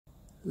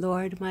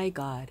Lord my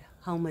God,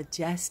 how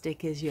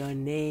majestic is your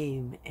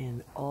name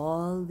in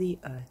all the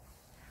earth.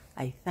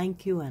 I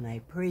thank you and I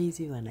praise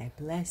you and I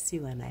bless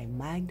you and I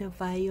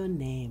magnify your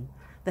name,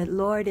 that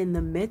Lord, in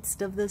the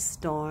midst of the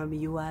storm,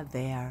 you are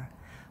there.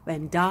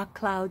 When dark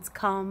clouds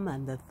come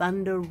and the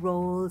thunder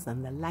rolls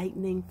and the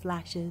lightning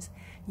flashes,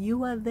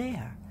 you are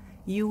there.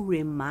 You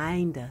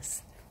remind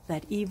us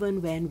that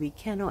even when we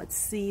cannot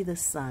see the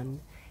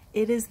sun,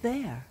 it is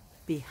there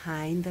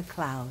behind the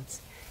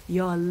clouds.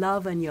 Your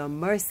love and your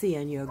mercy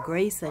and your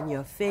grace and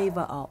your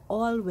favor are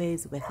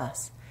always with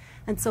us.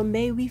 And so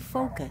may we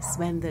focus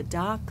when the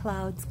dark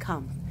clouds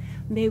come.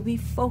 May we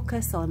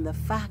focus on the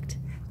fact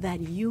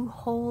that you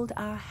hold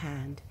our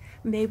hand.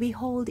 May we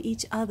hold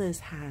each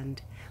other's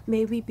hand.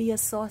 May we be a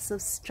source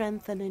of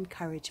strength and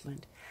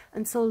encouragement.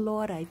 And so,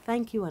 Lord, I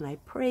thank you and I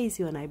praise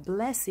you and I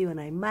bless you and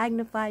I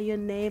magnify your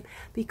name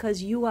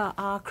because you are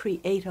our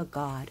Creator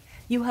God.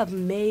 You have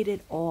made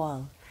it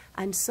all.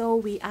 And so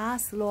we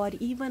ask, Lord,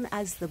 even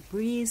as the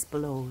breeze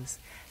blows,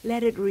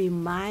 let it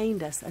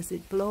remind us as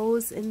it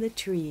blows in the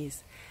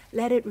trees,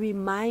 let it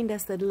remind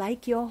us that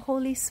like your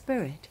Holy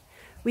Spirit,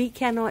 we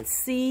cannot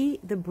see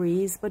the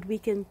breeze, but we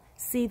can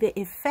see the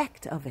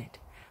effect of it.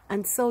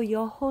 And so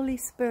your Holy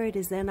Spirit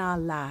is in our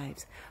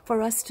lives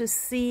for us to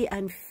see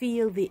and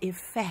feel the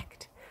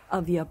effect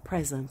of your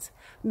presence.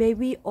 May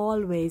we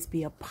always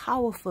be a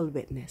powerful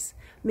witness.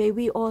 May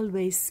we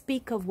always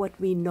speak of what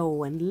we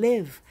know and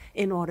live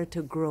in order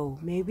to grow.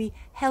 May we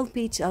help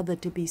each other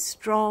to be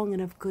strong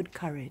and of good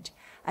courage.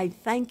 I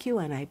thank you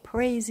and I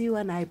praise you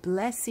and I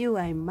bless you.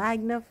 I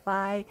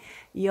magnify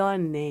your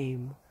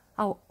name.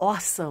 How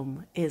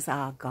awesome is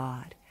our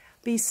God.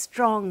 Be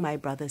strong, my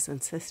brothers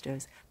and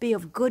sisters. Be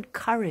of good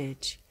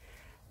courage.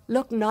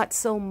 Look not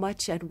so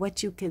much at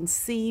what you can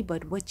see,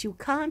 but what you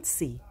can't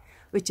see,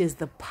 which is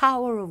the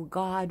power of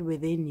God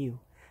within you,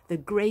 the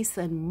grace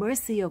and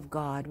mercy of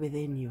God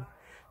within you,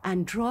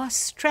 and draw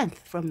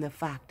strength from the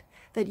fact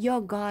that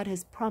your God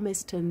has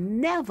promised to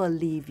never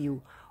leave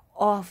you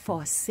or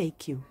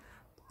forsake you.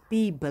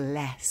 Be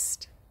blessed.